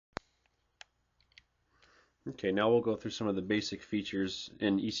Okay, now we'll go through some of the basic features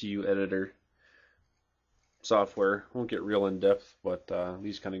in EcuEditor software. Won't get real in depth, but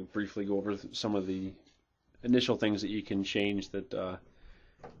these kind of briefly go over some of the initial things that you can change that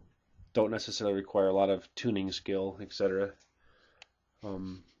don't necessarily require a lot of tuning skill, etc.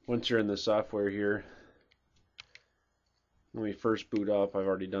 Once you're in the software here, when we first boot up, I've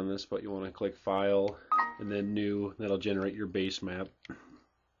already done this, but you want to click File and then New. That'll generate your base map.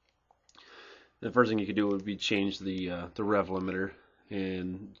 The first thing you could do would be change the rev limiter,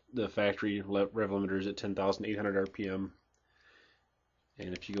 and the factory rev limiter is at 10,800 RPM.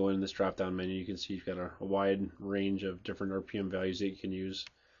 And if you go in this drop-down menu, you can see you've got a wide range of different RPM values that you can use.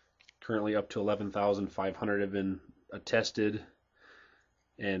 Currently, up to 11,500 have been attested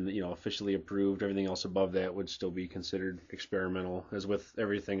and officially approved. Everything else above that would still be considered experimental. As with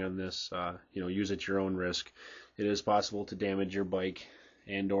everything on this, use at your own risk. It is possible to damage your bike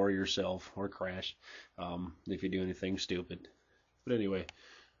and or yourself or crash if you do anything stupid. But anyway,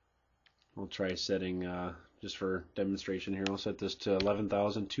 we'll try setting just for demonstration here. I'll set this to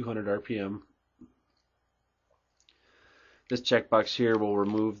 11,200 RPM. This checkbox here will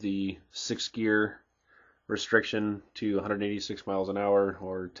remove the 6-gear restriction to 186 miles an hour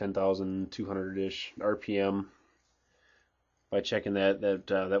or 10,200-ish RPM. By checking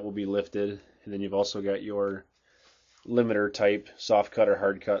that will be lifted. And then you've also got your limiter type, soft cut or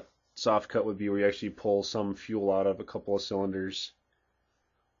hard cut. Soft cut would be where you actually pull some fuel out of a couple of cylinders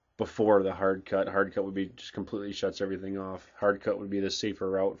before the hard cut. Hard cut would be just completely shuts everything off. Hard cut would be the safer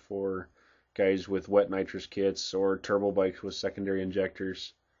route for guys with wet nitrous kits or turbo bikes with secondary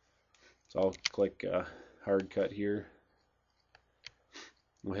injectors. So I'll click hard cut here.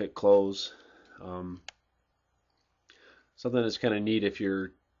 We'll hit close. Something that's kind of neat if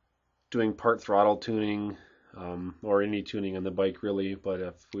you're doing part throttle tuning or any tuning on the bike really, but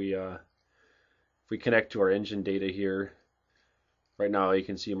if we connect to our engine data here, right now you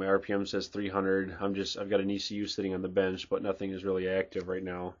can see my RPM says 300. I've got an ECU sitting on the bench, but nothing is really active right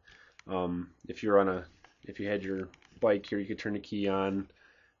now. If you had your bike here, you could turn the key on,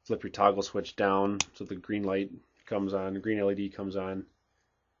 flip your toggle switch down so the green light comes on, the green LED comes on,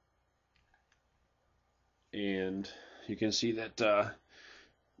 and you can see that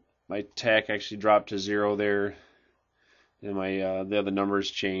my tach actually dropped to 0 there, and my the other numbers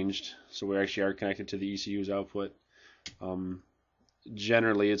changed, so we actually are connected to the ECU's output.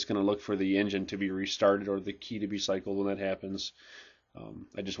 Generally, it's going to look for the engine to be restarted or the key to be cycled when that happens.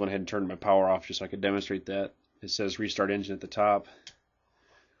 I just went ahead and turned my power off just so I could demonstrate that. It says restart engine at the top.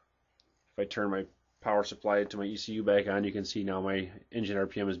 If I turn my power supply to my ECU back on, you can see now my engine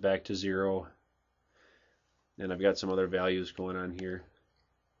RPM is back to 0. And I've got some other values going on here.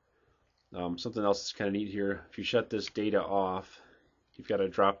 Something else that's kind of neat here, if you shut this data off, you've got a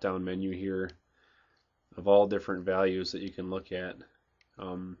drop-down menu here of all different values that you can look at.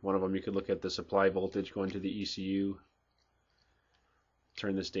 One of them, you could look at the supply voltage going to the ECU.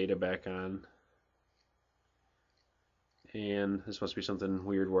 Turn this data back on. And this must be something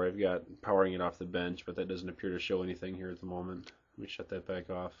weird where I've got powering it off the bench, but that doesn't appear to show anything here at the moment. Let me shut that back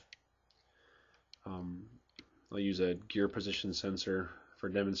off. I'll use a gear position sensor for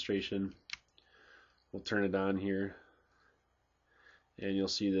demonstration. We'll turn it on here, and you'll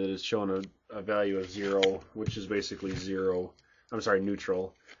see that it's showing a value of 0, which is basically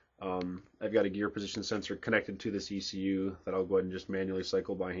neutral. I've got a gear position sensor connected to this ECU that I'll go ahead and just manually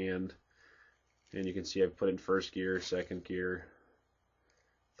cycle by hand. And you can see I've put in first gear, second gear,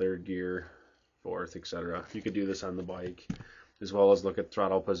 third gear, fourth, etc. You could do this on the bike, as well as look at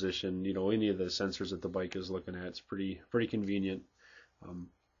throttle position, any of the sensors that the bike is looking at. It's pretty convenient,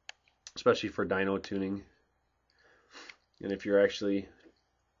 especially for dyno tuning. And if you're actually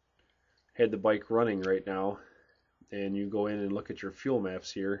had the bike running right now, and you go in and look at your fuel maps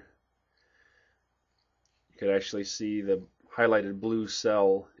here, you could actually see the highlighted blue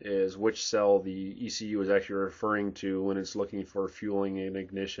cell is which cell the ECU is actually referring to when it's looking for fueling and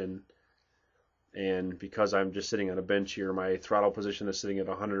ignition. And because I'm just sitting on a bench here, my throttle position is sitting at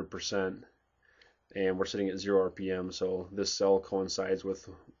 100%, and we're sitting at 0 RPM, so this cell coincides with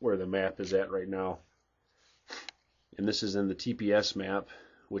where the map is at right now. And this is in the TPS map,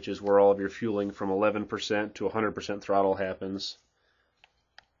 which is where all of your fueling from 11% to 100% throttle happens.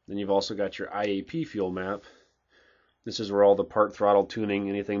 Then you've also got your IAP fuel map. This is where all the part throttle tuning,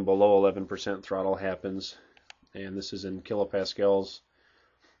 anything below 11% throttle happens. And this is in kilopascals.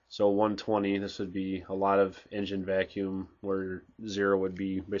 So 120, this would be a lot of engine vacuum, where 0 would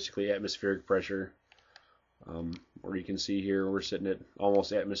be basically atmospheric pressure. Or you can see here we're sitting at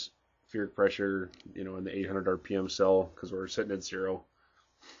almost atmospheric pressure, in the 800 RPM cell because we're sitting at 0.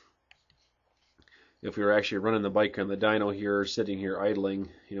 if we were actually running the bike on the dyno here, or sitting here idling,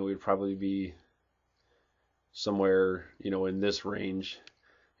 we'd probably be somewhere, in this range,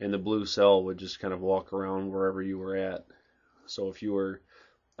 and the blue cell would just kind of walk around wherever you were at. So if you were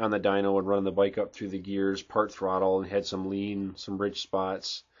on the dyno and running the bike up through the gears, part throttle, and had some lean, some rich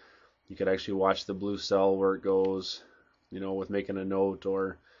spots, you could actually watch the blue cell where it goes, with making a note,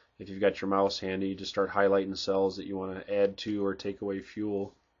 or if you've got your mouse handy, just start highlighting cells that you want to add to or take away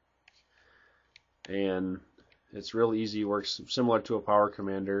fuel. And it's real easy, works similar to a power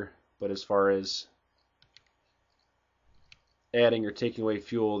commander, but as far as adding or taking away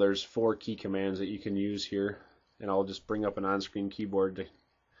fuel, there's 4 key commands that you can use here, and I'll just bring up an on-screen keyboard to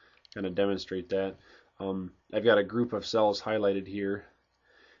kind of demonstrate that. I've got a group of cells highlighted here,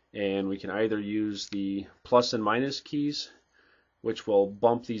 and we can either use the plus and minus keys, which will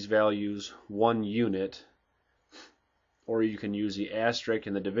bump these values 1 unit, or you can use the asterisk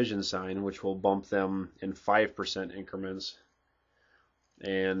and the division sign, which will bump them in 5% increments.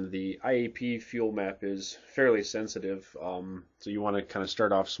 And the IAP fuel map is fairly sensitive, so you want to kind of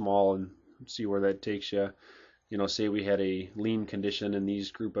start off small and see where that takes you. Say we had a lean condition in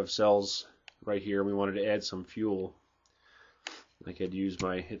these group of cells right here, we wanted to add some fuel. I could use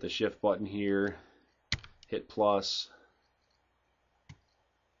hit the shift button here, hit plus.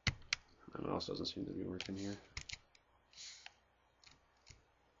 My mouse doesn't seem to be working here.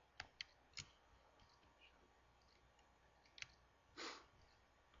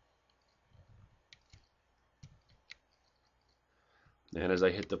 And as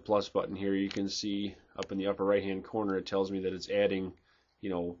I hit the plus button here, you can see up in the upper right hand corner it tells me that it's adding,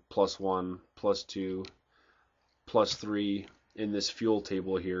 +1, +2, +3 in this fuel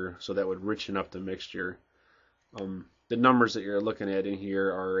table here, so that would richen up the mixture. The numbers that you're looking at in here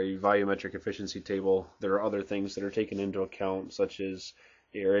are a volumetric efficiency table. There are other things that are taken into account, such as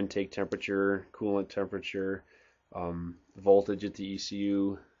air intake temperature, coolant temperature, voltage at the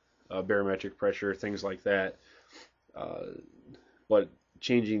ECU, barometric pressure, things like that. But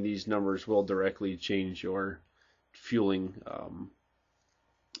changing these numbers will directly change your fueling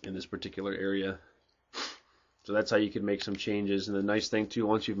in this particular area. So that's how you can make some changes. And the nice thing too,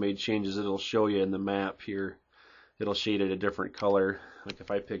 once you've made changes, it'll show you in the map here. It'll shade it a different color. Like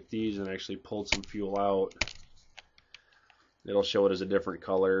if I pick these and actually pulled some fuel out, it'll show it as a different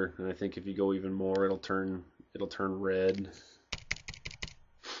color. And I think if you go even more, it'll turn red.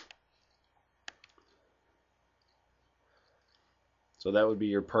 So that would be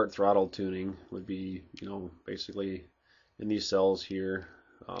your part throttle tuning, would be, basically in these cells here.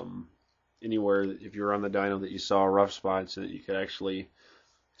 Anywhere, if you're on the dyno that you saw rough spots, that you could actually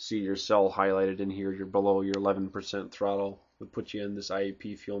see your cell highlighted in here, you're below your 11% throttle, would put you in this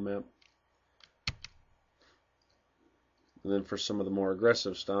IAP fuel map. And then for some of the more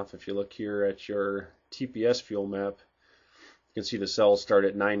aggressive stuff, if you look here at your TPS fuel map, you can see the cells start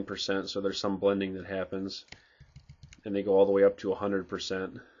at 9%, so there's some blending that happens, and they go all the way up to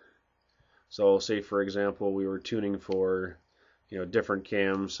 100%. So say for example we were tuning for different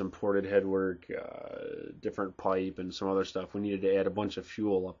cams, some ported headwork, different pipe, and some other stuff. We needed to add a bunch of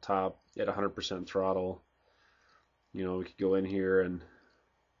fuel up top at 100% throttle. We could go in here and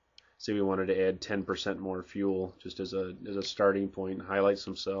say we wanted to add 10% more fuel just as a starting point, highlight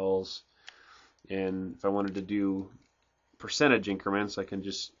some cells. And if I wanted to do percentage increments, I can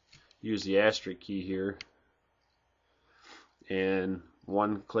just use the asterisk key here. And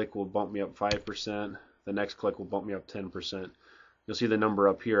one click will bump me up 5%. The next click will bump me up 10%. You'll see the number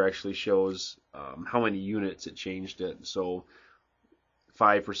up here actually shows how many units it changed it. So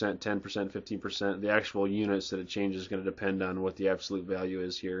 5%, 10%, 15%. The actual units that it changes is going to depend on what the absolute value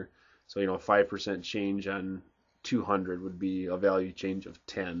is here. So a 5% change on 200 would be a value change of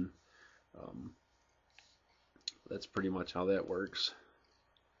 10. That's pretty much how that works.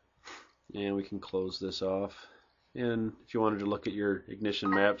 And we can close this off. And if you wanted to look at your ignition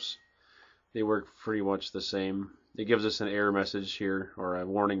maps, they work pretty much the same. It gives us an error message here, or a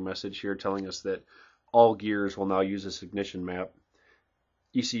warning message here, telling us that all gears will now use this ignition map.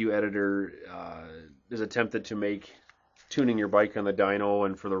 EcuEditor is attempted to make tuning your bike on the dyno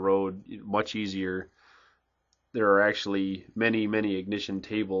and for the road much easier. There are actually many ignition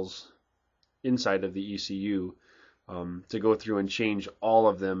tables inside of the ECU. To go through and change all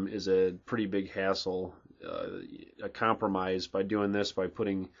of them is a pretty big hassle. A compromise by doing this, by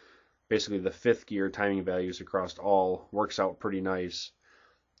putting basically the 5th gear timing values across all, works out pretty nice.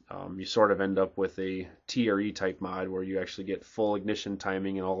 You sort of end up with a TRE type mod where you actually get full ignition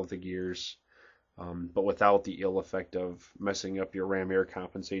timing in all of the gears, but without the ill effect of messing up your ram air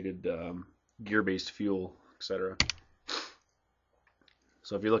compensated gear based fuel, etc.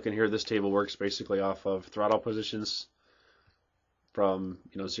 So if you look in here, this table works basically off of throttle positions from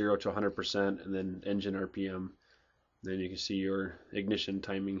 0 to 100%, and then engine RPM. Then you can see your ignition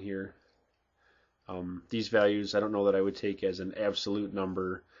timing here. These values, I don't know that I would take as an absolute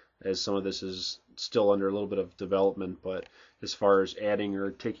number, as some of this is still under a little bit of development, but as far as adding or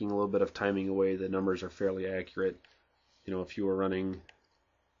taking a little bit of timing away, the numbers are fairly accurate. If you were running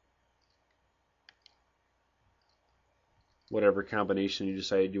whatever combination you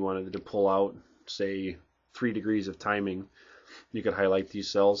decided you wanted to pull out, say 3 degrees of timing, you could highlight these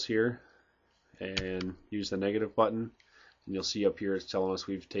cells here and use the negative button, and you'll see up here it's telling us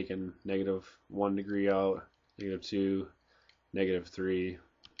we've taken -1 degree out, -2, -3.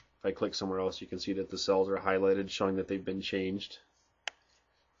 If I click somewhere else, you can see that the cells are highlighted, showing that they've been changed.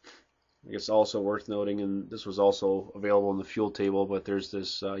 I guess also worth noting, and this was also available in the fuel table, but there's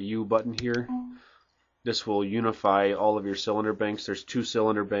this U button here. This will unify all of your cylinder banks. There's 2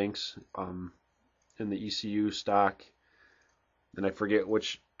 cylinder banks in the ECU stock, and I forget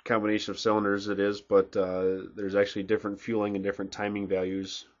which combination of cylinders it is, but there's actually different fueling and different timing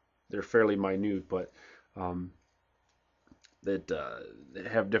values. They're fairly minute, but that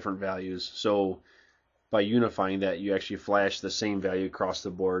have different values. So by unifying that, you actually flash the same value across the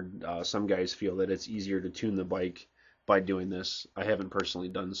board. Some guys feel that it's easier to tune the bike by doing this. I haven't personally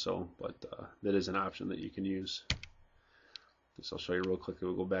done so, but that is an option that you can use. I'll show you real quick.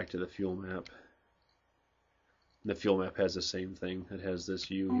 We'll go back to the fuel map. The fuel map has the same thing. It has this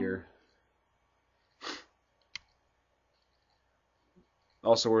U here.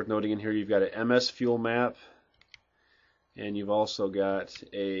 Also worth noting in here, you've got an MS fuel map, and you've also got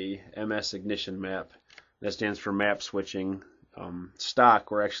a MS ignition map. That stands for map switching.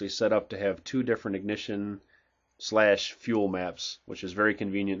 Stock, we're actually set up to have 2 different ignition/fuel maps, which is very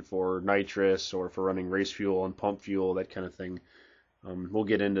convenient for nitrous or for running race fuel and pump fuel, that kind of thing. We'll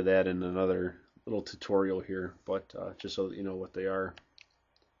get into that in another little tutorial here, but just so that you know what they are.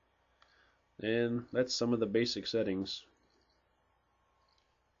 And that's some of the basic settings.